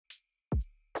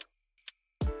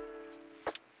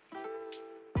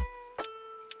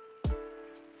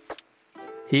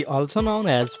He also known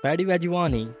as Fede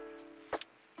Vigevani.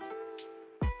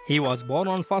 He was born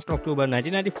on 1st October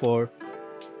 1994.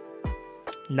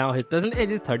 Now his present age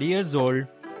is 30 years old.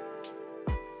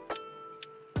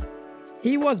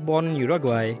 He was born in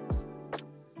Uruguay.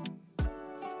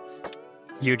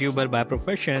 YouTuber by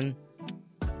profession.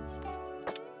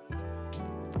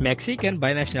 Mexican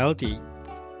by nationality.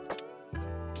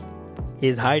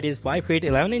 His height is 5 feet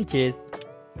 11 inches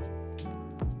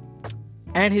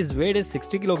and his weight is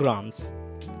 60 kilograms.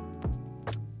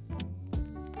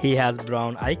 He has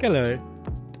brown eye color.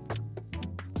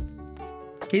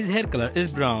 His hair color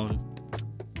is brown.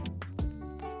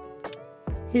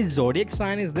 His zodiac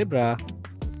sign is Libra.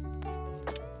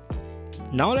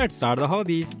 Now let's start the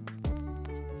hobbies.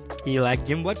 He likes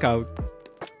gym workout,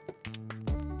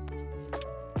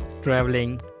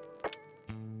 traveling.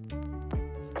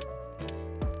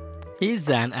 He is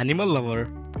an animal lover.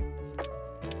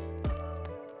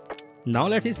 Now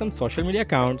let's see some social media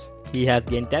accounts. He has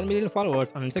gained 10 million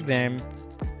followers on Instagram.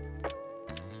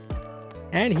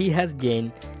 And he has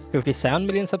gained 57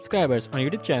 million subscribers on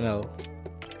YouTube channel.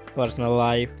 Personal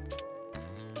life.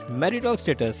 Marital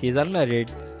status, he is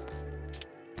unmarried.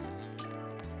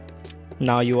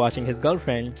 Now you're watching his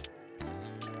girlfriend.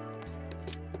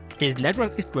 His net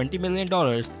worth is $20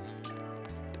 million.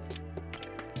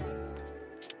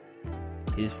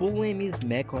 His full name is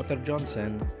MacArthur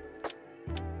Johnson.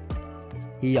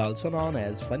 He also known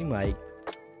as Funny Mike.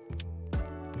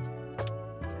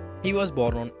 He was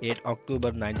born on 8 October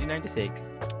 1996.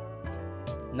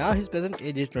 Now his present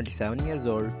age is 27 years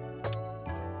old.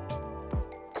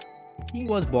 He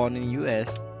was born in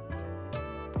US.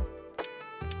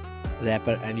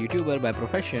 Rapper and YouTuber by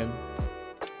profession.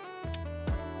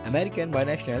 American by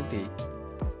nationality.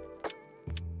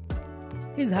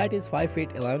 His height is 5 feet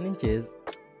 11 inches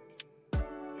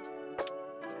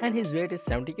and his weight is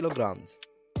 70 kilograms.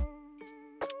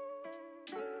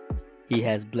 He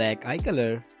has black eye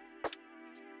color.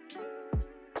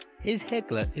 His hair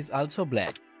color is also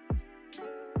black.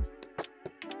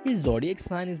 His zodiac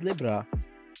sign is Libra.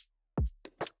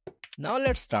 Now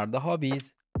let's start the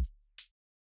hobbies.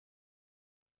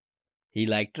 He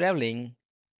likes traveling,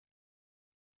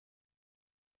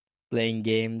 playing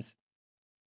games,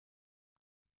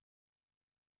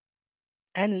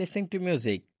 and listening to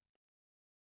music.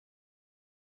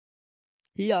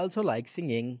 He also likes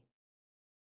singing.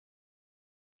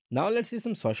 Now let's see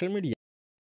some social media.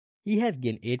 He has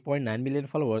gained 8.9 million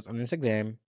followers on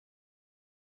Instagram.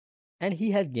 And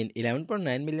he has gained 11.9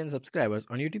 million subscribers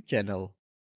on YouTube channel.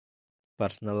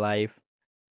 Personal life.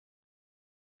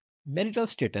 Marital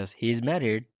status, he is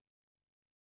married.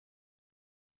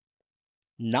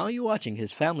 Now you're watching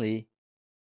his family.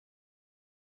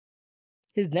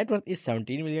 His net worth is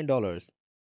 $17 million.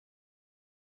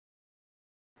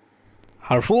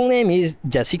 Her full name is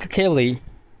Jessica Kaylee.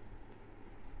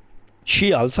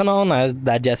 She also known as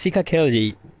the Jessica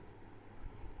Kaylee.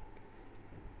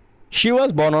 She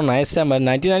was born on 9 December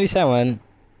 1997.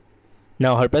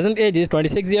 Now her present age is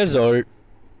 26 years old.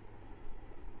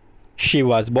 She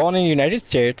was born in United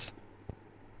States.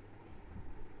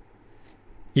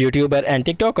 YouTuber and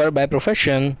TikToker by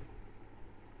profession.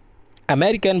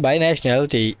 American by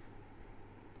nationality.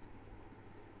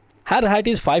 Her height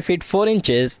is 5 feet 4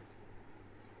 inches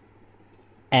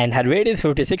and her weight is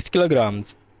 56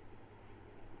 kilograms.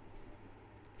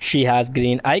 She has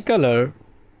green eye color.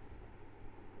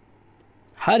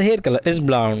 Her hair color is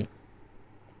blonde.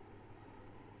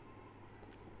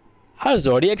 Her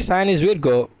zodiac sign is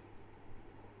Virgo.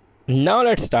 Now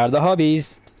let's start the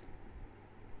hobbies.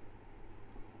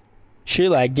 She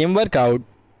likes gym workout,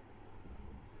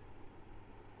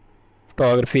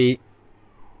 photography,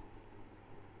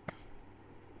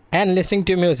 and listening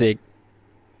to music.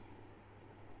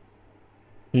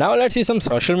 Now let's see some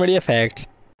social media facts.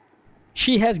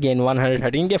 She has gained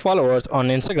 113k followers on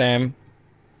Instagram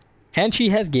and she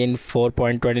has gained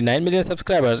 4.29 million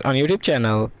subscribers on YouTube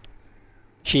channel.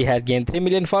 She has gained 3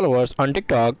 million followers on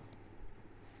TikTok.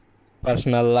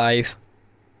 Personal life.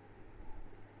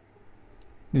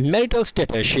 Marital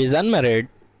status, she is unmarried.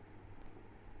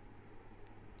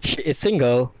 She is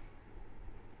single.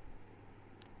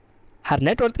 Her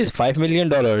net worth is $5 million.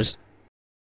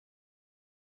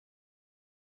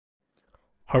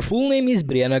 Her full name is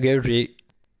Brianna Guidry.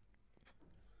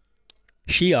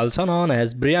 She also known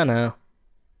as Brianna.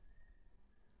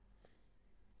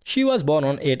 She was born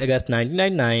on 8 August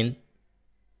 1999.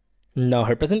 Now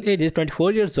her present age is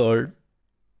 24 years old.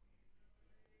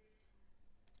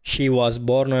 She was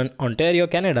born in Ontario,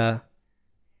 Canada.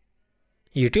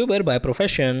 YouTuber by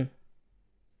profession.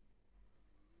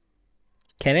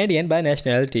 Canadian by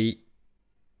nationality.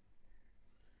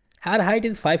 Her height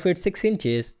is 5 feet 6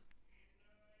 inches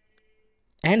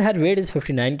and her weight is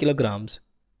 59 kilograms.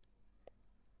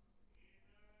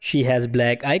 She has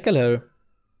black eye color.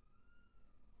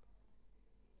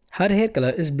 Her hair color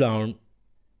is blonde.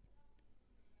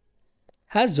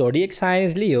 Her zodiac sign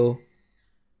is Leo.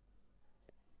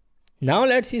 Now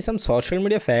let's see some social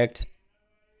media facts.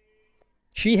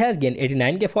 She has gained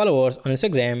 89k followers on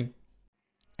Instagram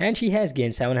and she has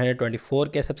gained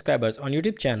 724k subscribers on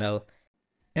YouTube channel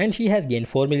and she has gained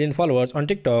 4 million followers on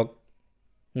TikTok.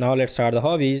 Now let's start the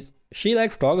hobbies. She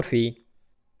likes photography,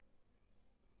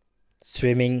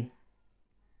 swimming,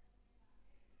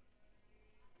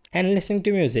 and listening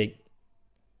to music.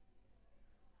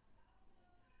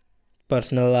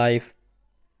 Personal life.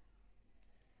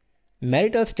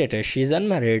 Marital status, she is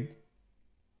unmarried.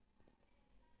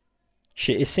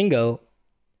 She is single.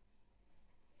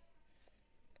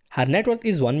 Her net worth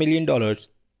is $1 million.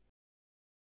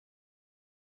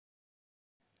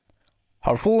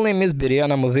 Her full name is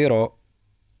Brianna Mizura.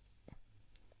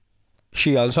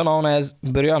 She also known as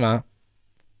Brianna.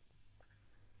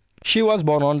 She was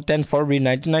born on 10 February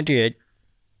 1998.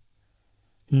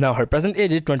 Now her present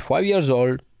age is 25 years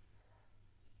old.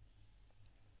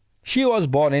 She was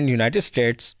born in United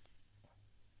States.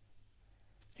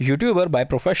 YouTuber by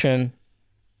profession.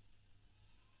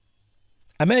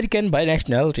 American by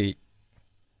nationality.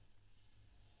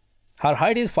 Her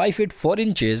height is 5 feet 4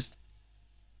 inches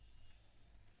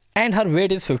and her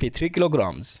weight is 53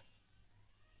 kilograms.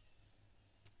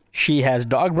 She has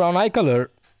dark brown eye color.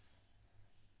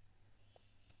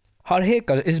 Her hair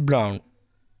color is brown.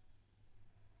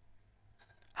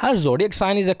 Her zodiac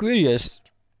sign is Aquarius.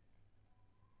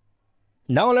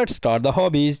 Now let's start the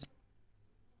hobbies.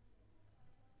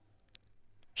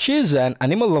 She is an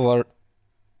animal lover.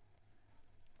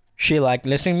 She likes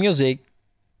listening music,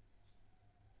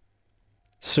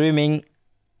 swimming.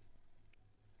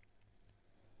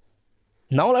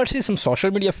 Now let's see some social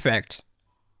media facts.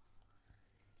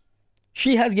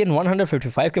 She has gained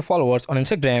 155k followers on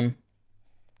Instagram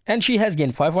and she has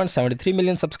gained 5.73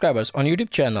 million subscribers on YouTube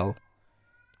channel.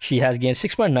 She has gained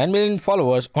 6.9 million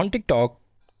followers on TikTok.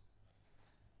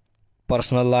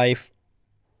 Personal life.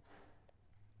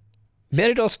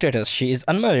 Marital status, she is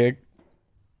unmarried.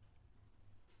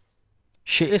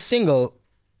 She is single.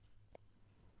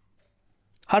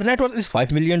 Her net worth is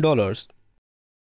 $5 million.